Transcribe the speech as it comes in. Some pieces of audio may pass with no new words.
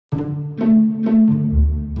Basically,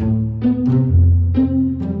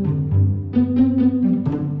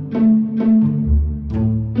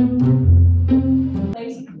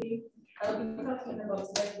 I'll be talking about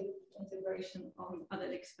selective integration on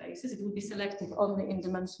Adelic spaces. It will be selective only in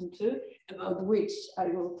dimension 2, about which I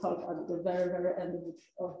will talk at the very end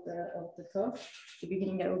of the talk. At the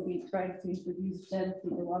beginning, I will be trying to introduce gently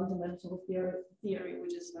the one-dimensional theory,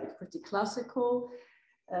 which is like pretty classical,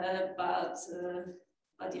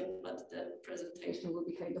 but the presentation will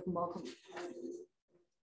be kind of more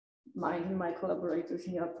my collaborators'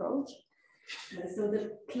 new approach. So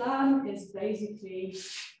the plan is basically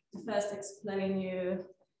to first explain you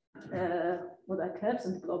what are curves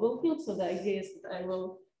and global fields. So the idea is that I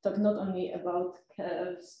will talk not only about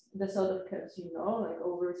curves, the sort of curves you know, like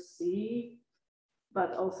over C,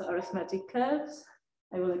 but also arithmetic curves.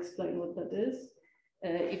 I will explain what that is.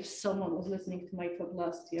 If someone was listening to my talk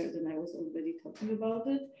last year, then I was already talking about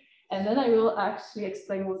it. And then I will actually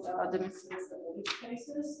explain what are the mistakes and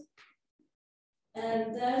cases.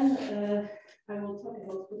 And then I will talk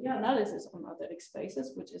about the analysis on Adelic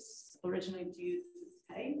spaces, which is originally due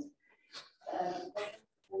to paint. I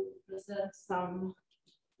will present some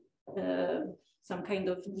kind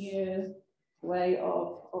of new way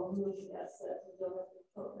of looking at certain geometric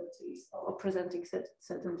properties or presenting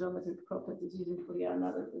certain geometric properties using Fourier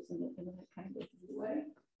analysis in a kind of new way.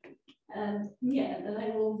 And yeah, then I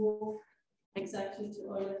will move exactly to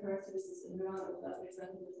Euler characteristics in Riemann that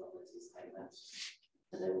represent the properties I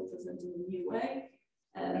mentioned, that I will present in a new way.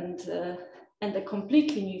 And the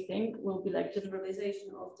completely new thing will be like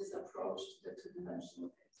generalization of this approach to the two-dimensional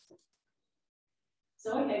case.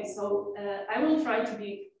 So okay, so I will try to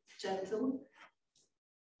be gentle.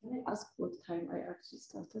 Can I ask what time I actually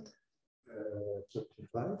started?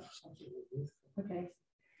 55, something like this. Okay,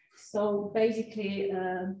 so basically,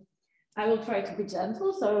 I will try to be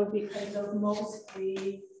gentle, so I will be kind of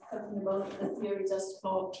mostly talking about the theory just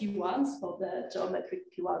for P1s, for the geometric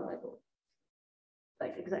P1 level,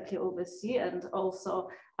 like exactly over C, and also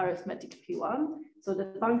arithmetic P1. So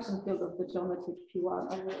the function field of the geometric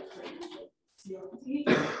P1 over C of T,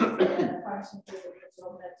 the function field of the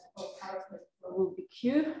geometric arithmetic will be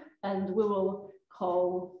Q, and we will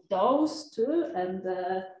call those two and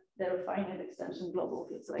their finite extension global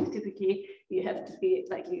fields. So like typically you have to be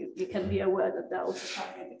like you can be aware that there are also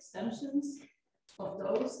finite extensions of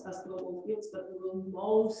those as global fields, but we will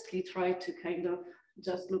mostly try to kind of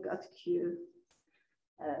just look at Q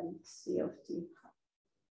and C of T.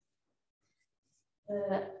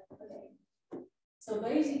 Okay. So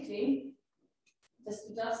basically, just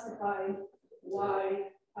to justify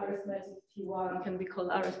why arithmetic P1 can be called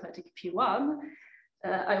arithmetic P1,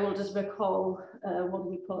 I will just recall what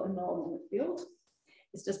we call a norm in the field.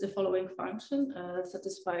 It's just the following function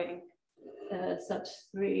satisfying such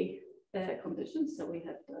three conditions. So we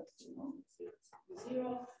have that it's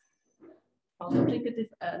 0, multiplicative,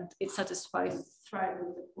 and it satisfies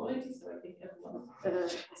triangle equality. So I think everyone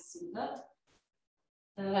has seen that.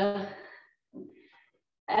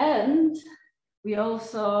 And we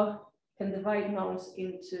also can divide norms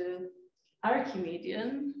into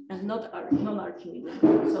Archimedean and non-Archimedean.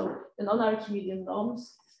 So the non-Archimedean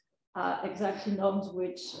norms are exactly norms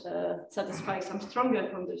which satisfy some stronger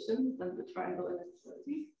condition than the triangle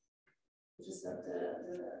inequality, which is that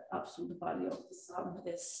the absolute value of the sum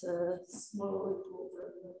is smaller or equal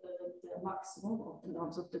to the maximum of the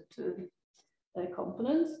norms of the two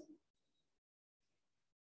components.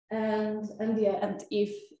 And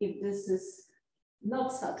if this is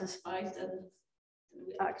not satisfied, then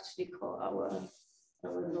we actually call our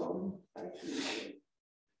norm Archimedean.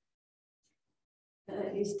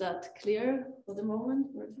 Is that clear for the moment?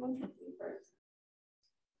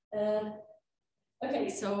 Okay,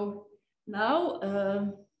 so now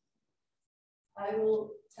I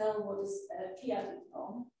will tell what is a p-adic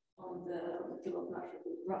norm on the field of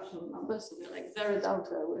rational numbers. So we're like very down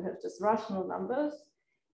to we have just rational numbers,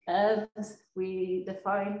 and we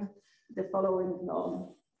define the following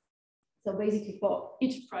norm. So basically, for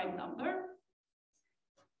each prime number,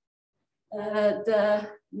 the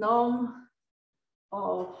norm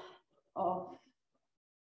of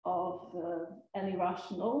any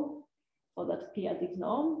rational for that p-adic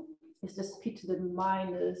norm is just p to the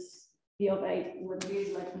minus b of 8 when there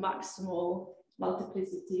is like maximal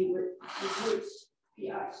multiplicity with which p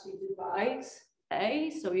actually divides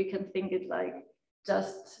a. So you can think it like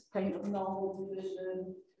just kind of normal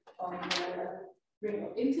division on the ring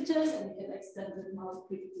of integers, and you can extend it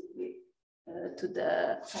multiplicatively to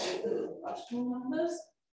the whole rational numbers.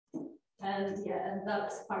 And yeah, and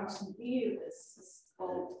that function b is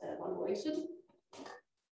called evaluation.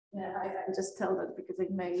 Yeah, I just tell that because I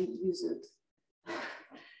may use it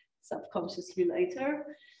subconsciously later.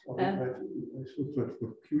 For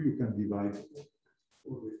Q, you can divide.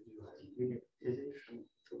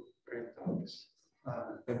 To break down this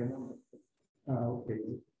number. Okay.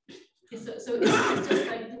 So it's just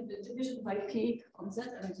like the division by P on Z,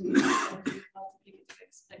 and you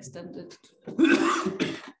multiplicative extended.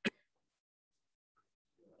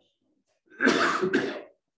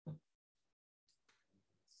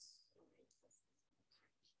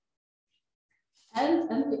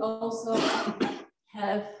 And we also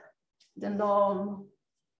have the norm,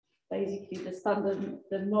 basically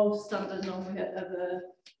the most standard norm we have ever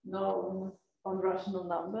known on rational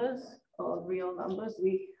numbers or real numbers.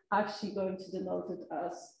 We actually going to denote it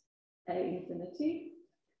as A infinity.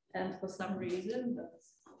 And for some reason that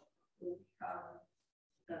will become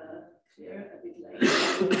clear a bit later,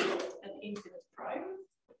 an infinite prime.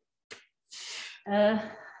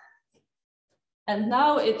 And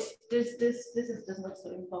now it's this is just not so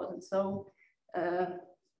important. So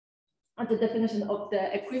at the definition of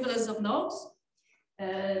the equivalence of norms,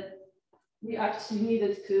 we actually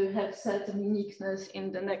needed to have certain uniqueness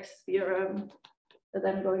in the next theorem that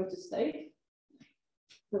I'm going to state.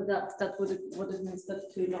 So that's what it means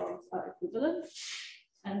that two norms are equivalent.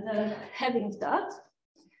 And then having that,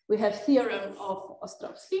 we have theorem of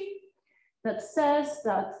Ostrowski that says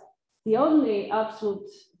that the only absolute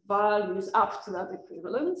values up to that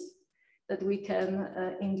equivalence that we can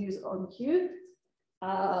induce on Q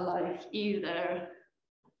are like either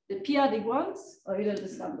the p-adic ones or either the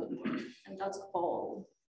standard ones, and that's all.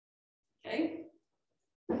 Okay.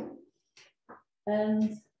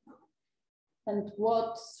 And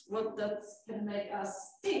what that can make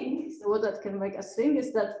us think, so what that can make us think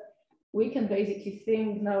is that we can basically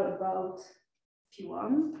think now about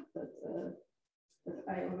P1 that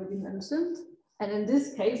I already mentioned. And in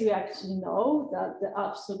this case, we actually know that the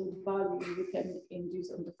absolute value we can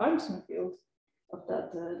induce on the function field of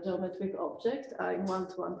that geometric object are in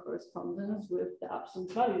one-to-one correspondence with the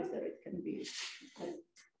absolute values there. It can be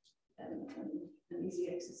an easy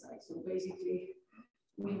exercise. So basically,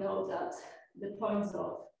 we know that the points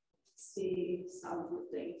of C summed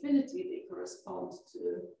with the infinity, they correspond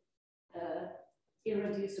to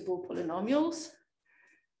irreducible polynomials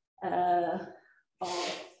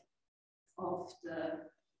of the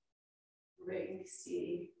ring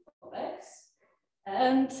C of X.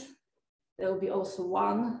 And there will be also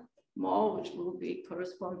one more, which will be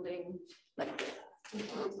corresponding like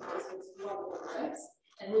X.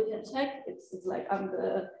 And we can check, it's like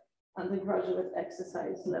undergraduate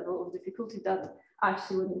exercise level of difficulty that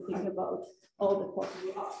actually when you think about all the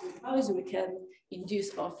possible absolute values we can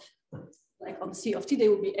induce of, like on C of T, they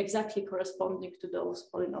will be exactly corresponding to those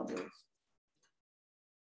polynomials.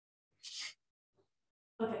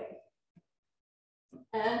 Okay.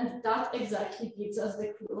 And that exactly gives us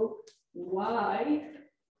the clue why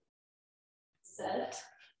Z,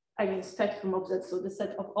 I mean spectrum of Z, so the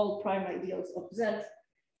set of all prime ideals of Z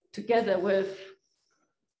together with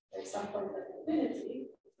at some point at infinity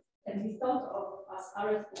can be thought of as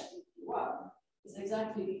arithmetic P1 is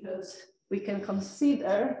exactly because we can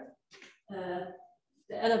consider the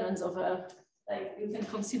elements of a, like you can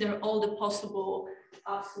consider all the possible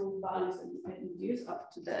absolute values that you can induce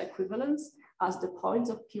up to the equivalence as the points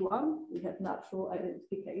of P1. We have natural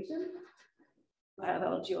identification. By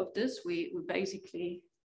analogy of this, we basically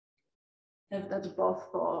have that both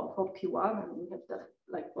for P1 and we have that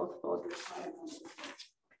like both for the prime.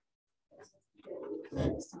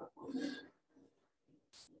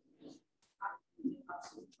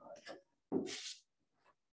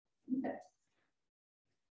 Okay.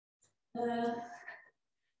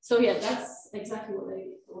 So yeah, that's exactly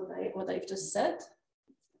what I've just said.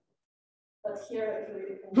 But here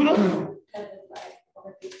we can have it like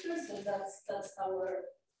on a picture. So that's our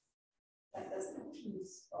that's a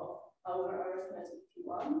piece of our arithmetic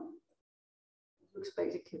P1. It looks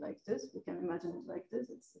basically like this. We can imagine it like this.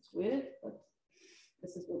 It's weird, but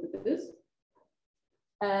this is what it is.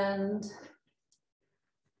 And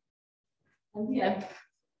yeah.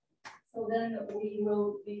 So then we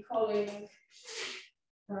will be calling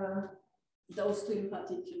those two in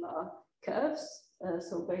particular curves.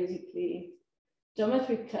 So basically,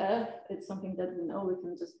 geometric curve, it's something that we know. We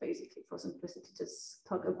can just basically, for simplicity, just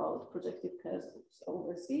talk about projective curves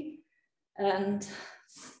over C. And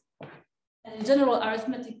in general,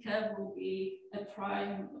 arithmetic curve will be a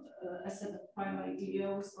prime, a set of prime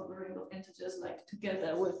ideals of a ring of integers, like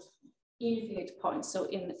together with infinite points. So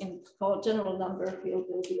for general number field,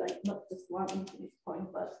 there will be like not just one infinite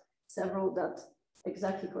point, but several that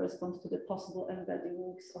exactly correspond to the possible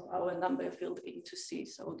embeddings of our number field into C.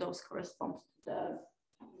 So those correspond to the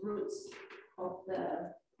roots of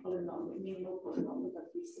the polynomial, minimal polynomial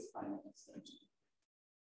that leads to finite extension.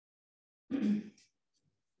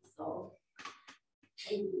 So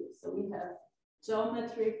we have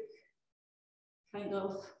geometric kind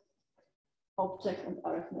of object and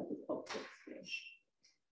arithmetic objects here.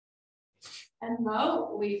 And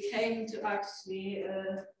now we came to actually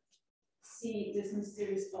see this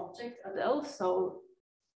mysterious object, Adel. So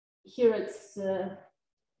here it's the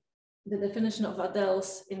definition of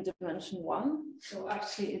Adels in dimension 1. So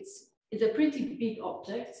actually it's a pretty big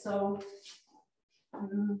object. So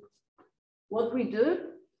what we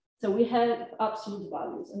do, so we have absolute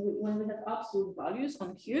values. And when we have absolute values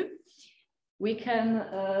on Q, we can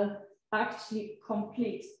actually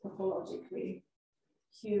complete topologically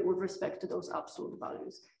Q with respect to those absolute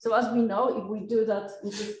values. So as we know, if we do that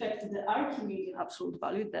with respect to the Archimedean absolute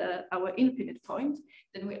value, our infinite point,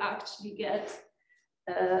 then we actually get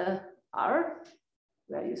R.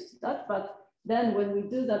 We are used to that. But then when we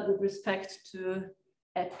do that with respect to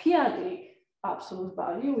a p-adic absolute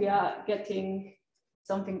value, we are getting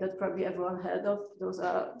something that probably everyone heard of. Those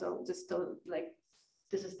are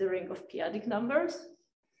this is the ring of p-adic numbers.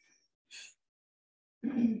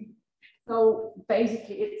 So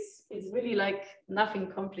basically, it's really like nothing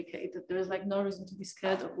complicated. There is like no reason to be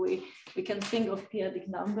scared of. We can think of p-adic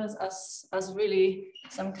numbers as really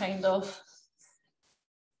some kind of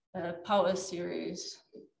power series,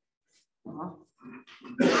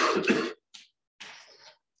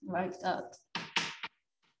 like that.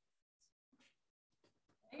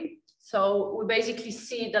 Okay. So we basically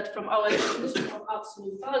see that from our definition of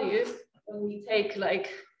absolute value, when we take like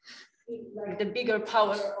the bigger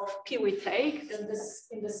power of P we take, then this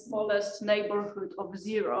in the smallest neighborhood of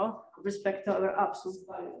 0 with respect to our absolute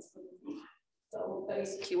values. So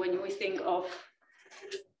basically, when we think of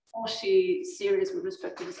Cauchy series with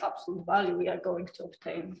respect to this absolute value, we are going to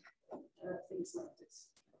obtain things like this.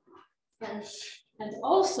 And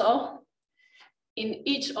also, in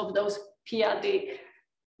each of those p-adic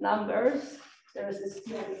numbers, there is this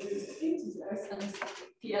p-adic rings of integers, and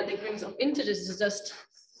p-adic rings of integers is just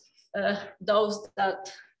those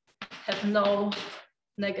that have no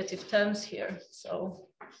negative terms here. So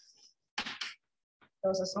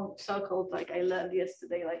those are so-called, like I learned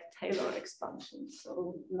yesterday, like Taylor expansions,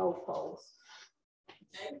 so no false.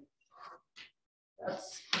 Okay.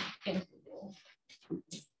 That's integral.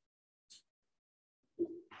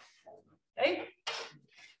 Okay.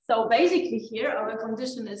 So basically here, our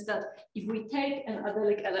condition is that if we take an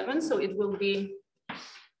adelic element, so it will be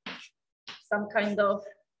some kind of,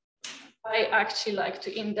 I actually like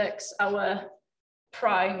to index our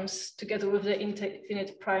primes together with the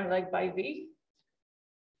infinite prime, like by V.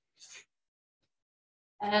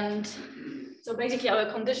 And so basically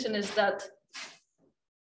our condition is that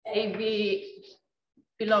AV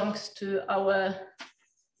belongs to our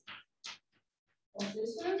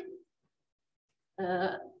condition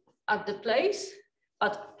at the place,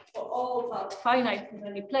 but for all but finite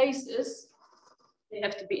many places, they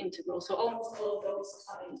have to be integral. So almost all of those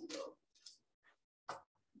are integral.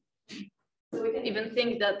 So we can even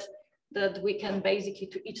think that we can basically,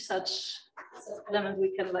 to each such element,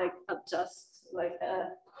 we can like adjust like a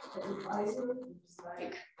divisor.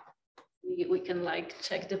 Like we can like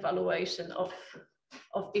check the valuation of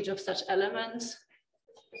each of such elements.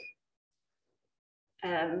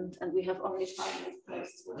 And we have only finite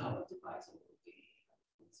places where our divisor will be,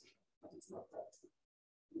 but it's not that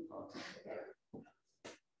important.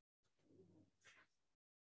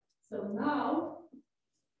 So now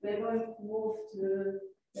we're going to move to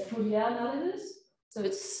the Fourier analysis. So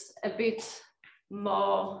it's a bit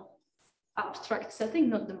more abstract setting,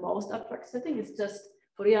 not the most abstract setting. It's just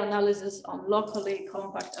Fourier analysis on locally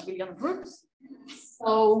compact abelian groups.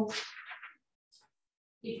 So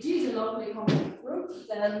if G is a locally compact group,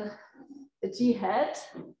 then the G hat,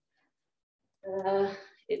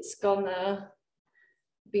 it's gonna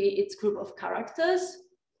be its group of characters.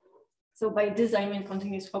 So by this, I mean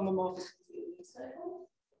continuous homomorphism.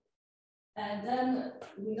 And then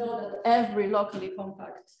we know that every locally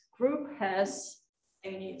compact group has a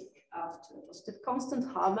unit up to a positive constant,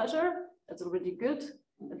 H measure. That's already good.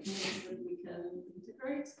 That means that we can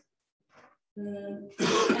integrate. And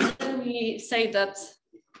then we say that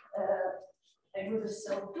a group is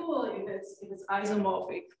self-dual if it's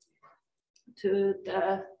isomorphic to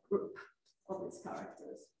the group of its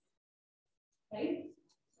characters. Okay.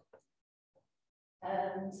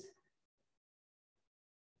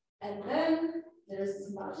 And then there's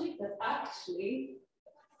this magic that actually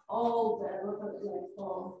all the like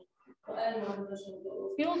for for any one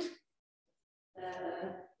global field,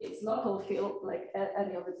 its local field, like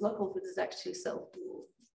any of its local fields, is actually self-dual.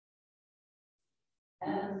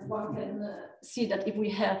 And one can see that if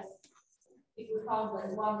we found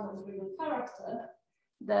like one non-trivial character,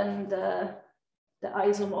 then the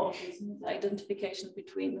isomorphism, the identification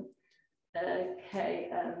between K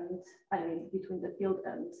and, between the field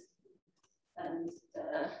and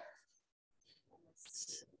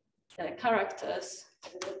characters,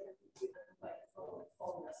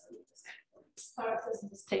 characters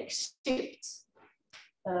just take shifts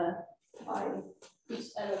by each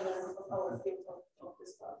element of our field of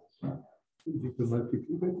this part. The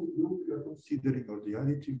multiplicative group you are considering, or the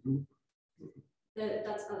additive group?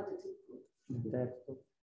 That's additive group.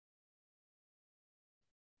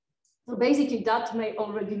 So basically, that may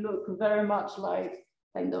already look very much like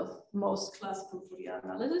kind of most classical Fourier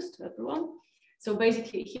analysis to everyone. So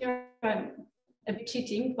basically, here I'm a bit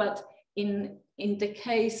cheating, but in the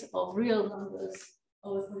case of real numbers,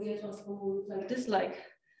 our Fourier transform will look like this. Like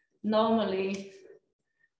normally,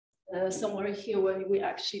 somewhere here when we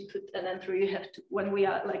actually put an entry, you have to, when we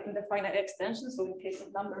are like in the finite extension, so in case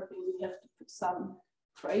of number field, we have to put some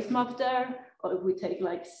trace map there, or if we take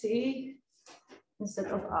like C instead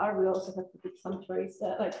of R, we also have to put some trace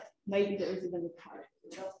there. Like maybe there is even a card.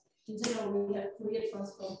 You know? In general, we have Fourier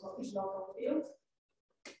transform for each local field,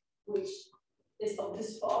 which is of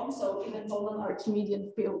this form. So even for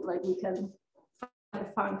non-Archimedean field, like we can find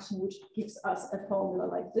a function which gives us a formula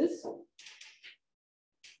like this.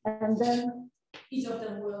 And then each of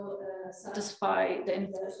them will satisfy the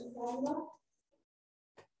inversion formula,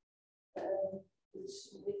 which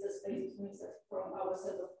basically means that from our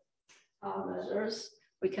set of R measures,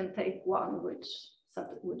 we can take one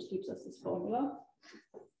which gives us this formula.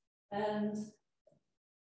 And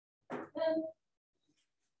then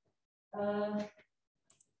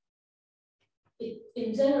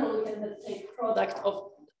in general, we can take product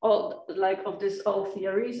of all all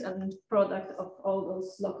theories and product of all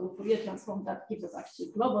those local Fourier transform that gives us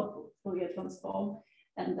actually global Fourier transform.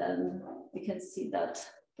 And then we can see that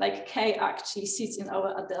like K actually sits in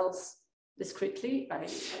our Adels discretely. I would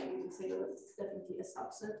say that it's definitely a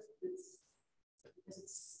subset. Because it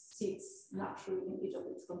sits naturally in each of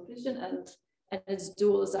its completion, and its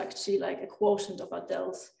dual is actually like a quotient of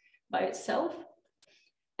Adels by itself.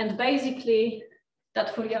 And basically,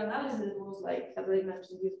 that Fourier analysis was like, as I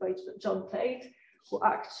mentioned, used by John Tate, who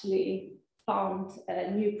actually found a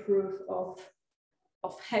new proof of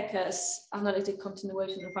Hecke's analytic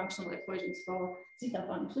continuation of functional equations for zeta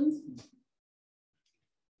functions.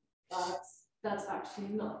 But that's actually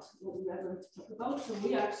not what we are going to talk about. So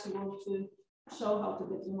we actually want to show how to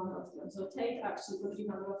get Riemann-Roch theorem. So Tate actually got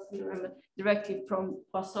Riemann-Roch theorem directly from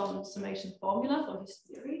Poisson's summation formula for his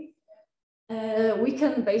theory. We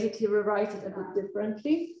can basically rewrite it a bit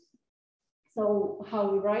differently. So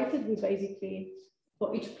how we write it, we basically,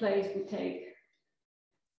 for each place, we take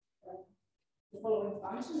the following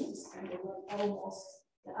function, which is kind of almost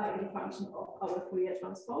the eigenfunction of our Fourier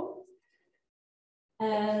transform.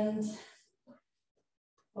 And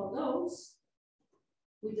for those,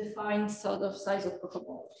 we define sort of size of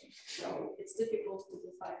cohomology. So it's difficult to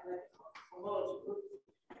define like cohomology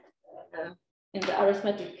in the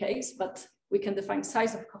arithmetic case, but we can define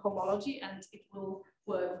size of cohomology, and it will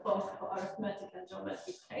work both for arithmetic and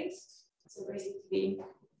geometric case. So basically,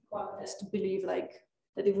 one has to believe like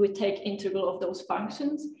that if we take integral of those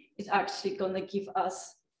functions, it's actually going to give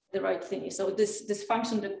us the right thing. So this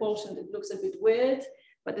function, the quotient, it looks a bit weird,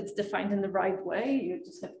 but it's defined in the right way. You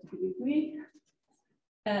just have to believe me.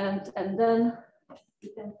 And then you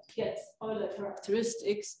can get Euler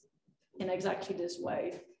characteristics in exactly this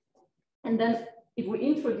way. And then if we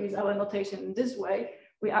introduce our notation in this way,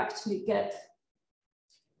 we actually get,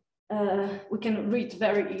 we can read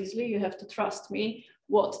very easily, you have to trust me,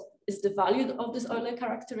 what is the value of this Euler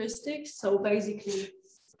characteristics. So basically,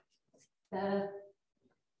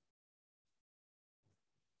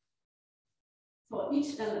 for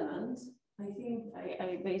each element, I think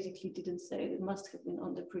I basically didn't say it, it must have been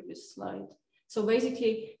on the previous slide. So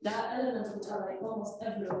basically, there are elements which are like almost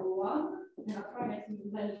every one, and are primarily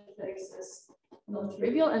in many places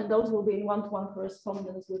non-trivial, and those will be in one-to-one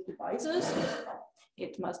correspondence with divisors.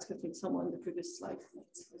 It must have been somewhere in the previous slide.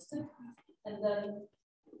 And then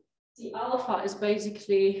the alpha is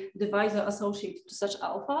basically divisor associated to such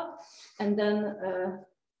alpha, and then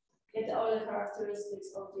the Euler characteristics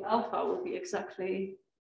of the alpha will be exactly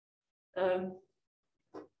something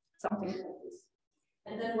like this.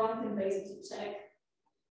 And then one can basically check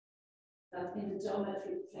that in the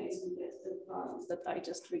geometric case we get the values that I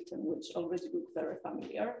just written, which already look very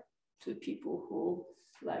familiar. to people who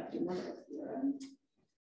like Riemann-Roch theorem.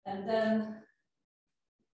 And then,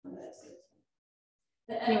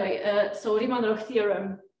 anyway, so Riemann-Roch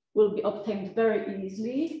theorem will be obtained very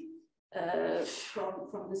easily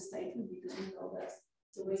from this statement, because we know that.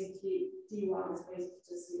 So basically, D1 is basically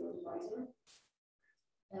just 0 divisor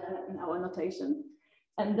in our notation.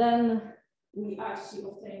 And then we actually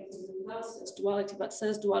obtain without Sells duality, but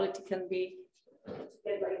Sells duality can be to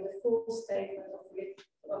get like the full statement of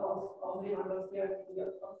Riemann-Roch theorem we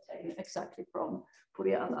obtain exactly from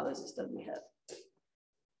Fourier analysis that we have.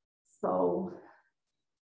 So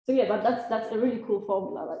yeah, but that's a really cool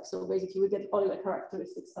formula. Like, so basically we get Euler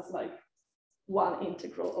characteristics as like one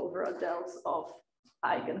integral over Adels of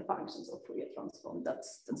eigenfunctions of Fourier transform.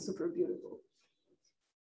 That's super beautiful.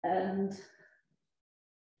 And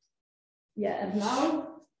yeah, and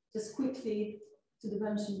now just quickly to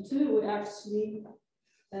dimension 2, we actually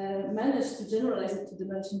managed to generalize it to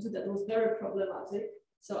dimension 2. That was very problematic.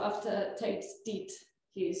 So after Tate did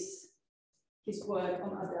his work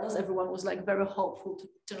on Adels, everyone was like very hopeful to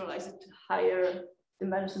generalize it to higher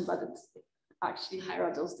dimension, but it's actually higher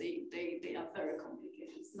Adels, they are very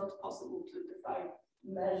complicated. It's not possible to define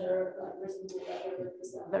measure like reasonable level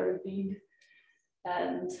because they're very big.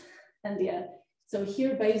 And yeah, so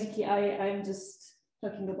here basically I'm just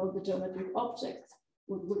talking about the geometric object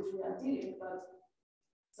with which we are dealing, but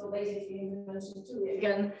so basically in dimension 2,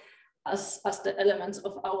 again, as the elements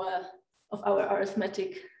of our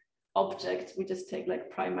arithmetic object, we just take like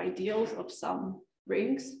prime ideals of some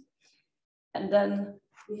rings, and then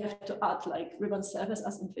we have to add like Riemann surface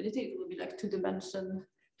as infinity. It will be like two-dimensional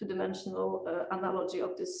analogy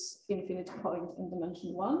of this infinity point in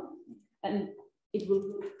dimension 1, and it will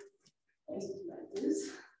look basically like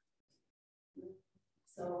this.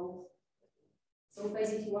 So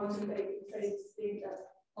basically one can basically think that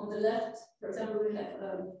on the left, for example, we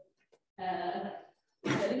have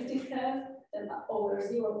elliptic curve, and over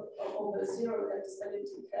zero we have this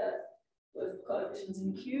elliptic curve with coefficients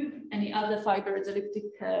in Q. Any other fiber is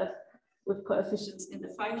elliptic curve with coefficients in the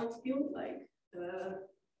final field, like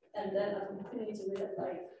and then at infinity we have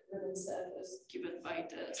like Riemann surface given by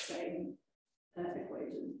the same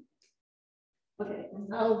equation. Okay, and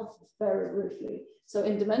now very briefly. So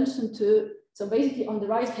in dimension 2, so basically on the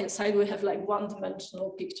right hand side we have like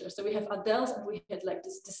one-dimensional picture. So we have Adels and we had like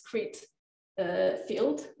this discrete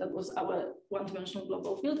field that was our one-dimensional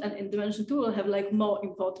global field, and in dimension 2 we'll have like more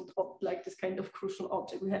important like this kind of crucial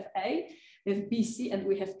object. We have A, we have B, C, and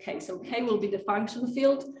we have K. So K will be the function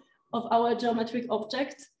field of our geometric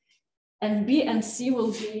object, and B and C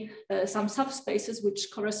will be some subspaces which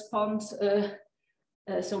correspond.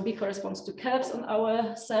 So B corresponds to curves on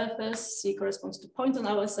our surface, C corresponds to points on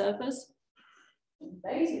our surface. And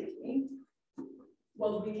basically,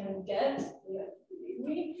 what we can get, you have to believe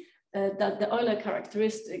me, that the Euler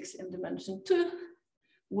characteristics in dimension 2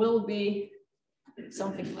 will be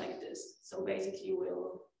something like this. So basically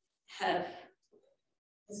we'll have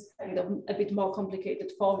this kind of a bit more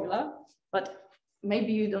complicated formula, but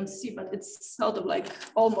maybe you don't see, but it's sort of like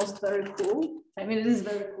almost very cool. I mean, it is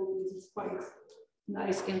very cool. This is quite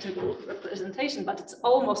nice integral representation, but it's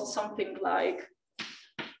almost something like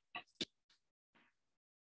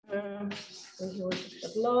we should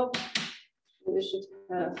have log, we should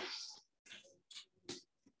have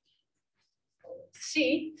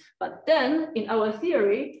C, but then in our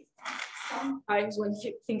theory, sometimes when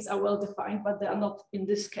things are well defined, but they are not in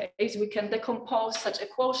this case, we can decompose such a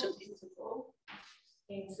quotient interval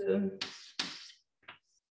into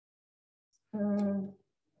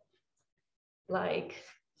like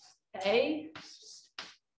A.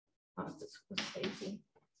 Oh, this was A.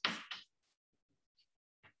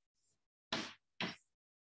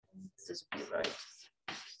 This is right.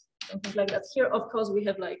 Something like that. Here, of course, we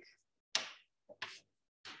have like,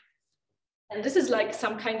 and this is like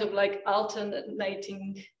some kind of like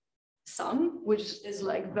alternating sum, which is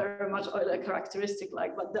like very much Euler characteristic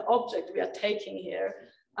like, but the object we are taking here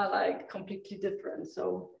are like completely different.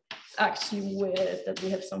 So it's actually weird that we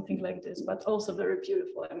have something like this, but also very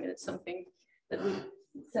beautiful. I mean, it's something that we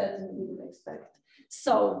certainly didn't expect.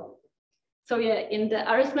 So yeah, in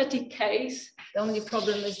the arithmetic case, the only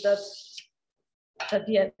problem is that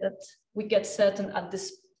we get certain at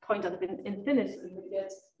this point at infinity, we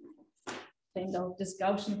get kind of this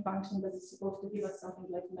Gaussian function that is supposed to give us something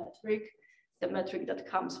like metric, the metric that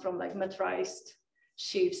comes from like metrized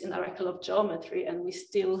sheaves in oracle of geometry, and we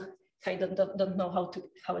still kind of don't know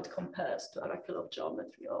how it compares to oracle of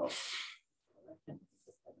geometry or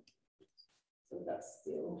so that's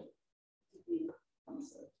still to be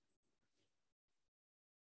answered.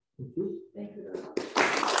 Thank you very much.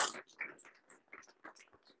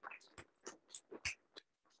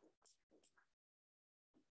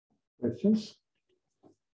 Questions?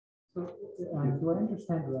 So, do I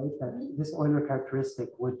understand right that this Euler characteristic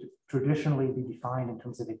would traditionally be defined in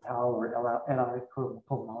terms of a tau or Adelic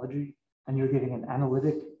cohomology, and you're giving an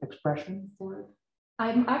analytic expression for it?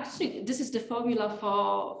 I'm actually, this is the formula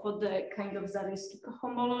for the kind of Zariski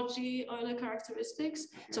cohomology Euler characteristics.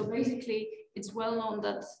 So basically, it's well known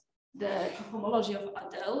that the cohomology of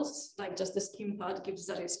Adels, like just the scheme part, gives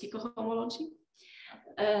Zariski cohomology.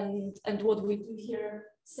 And what we do here,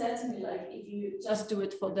 certainly, like if you just do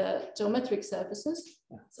it for the geometric surfaces,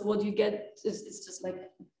 so what you get is just like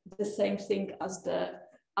the same thing as the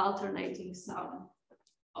alternating sum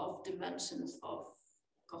of dimensions of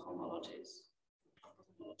cohomologies.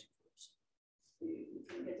 You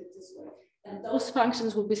can get it this way. And those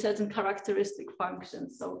functions will be certain characteristic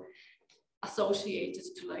functions, so associated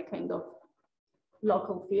to like kind of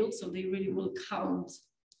local fields. So they really will count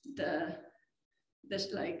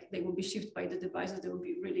like they will be shifted by the devices, they will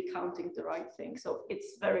be really counting the right thing. So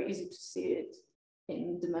it's very easy to see it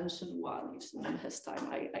in dimension 1 if someone has time.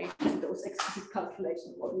 I think those explicit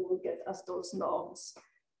calculations, what we will get as those norms.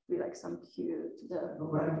 Be like some cute.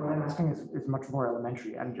 What I'm asking is much more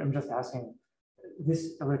elementary. I'm just asking,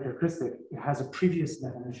 this Euler characteristic has a previous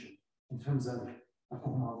definition in terms of a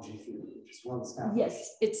cohomology theory, which is well established.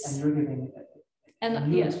 Yes, it's. And you're giving a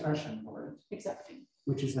new expression for it. Exactly.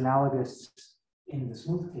 Which is analogous in the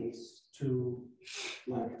smooth case to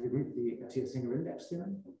like the Singer index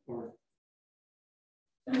theorem, or?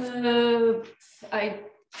 I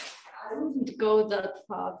wouldn't go that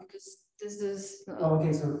far because this is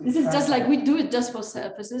okay, so this is just like we do it just for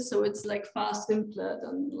surfaces, so it's like far simpler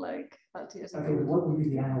than like RTS. Okay, but what would be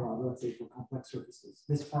the analog, let's say, for complex surfaces?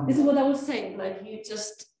 This is what I was saying. Like you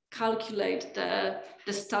just calculate the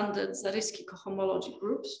standard Zariski cohomology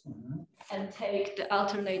groups and take the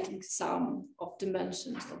alternating sum of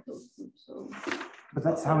dimensions of those groups. So, but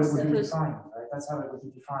that's how it would be defined, right? That's how it would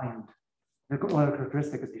be defined. The Euler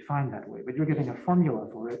characteristic is defined that way, but you're giving a formula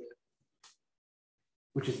for it,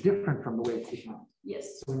 which is different from the way it's defined.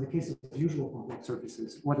 Yes. So in the case of usual complex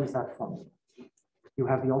surfaces, what is that formula? You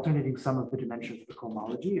have the alternating sum of the dimensions of the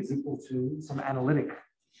cohomology is equal to some analytic.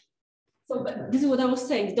 So but this is what I was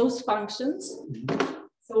saying, those functions.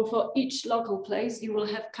 So for each local place, you will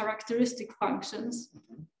have characteristic functions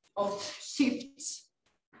of shifts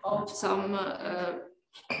of some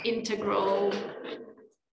integral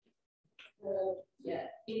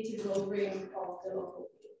integral ring of the local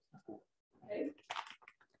field. Okay?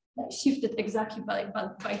 Shifted exactly by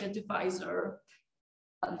the divisor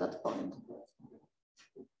at that point.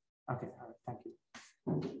 Okay, all right, thank you.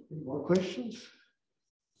 Any more questions?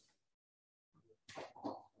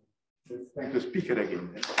 Let's thank the speaker again.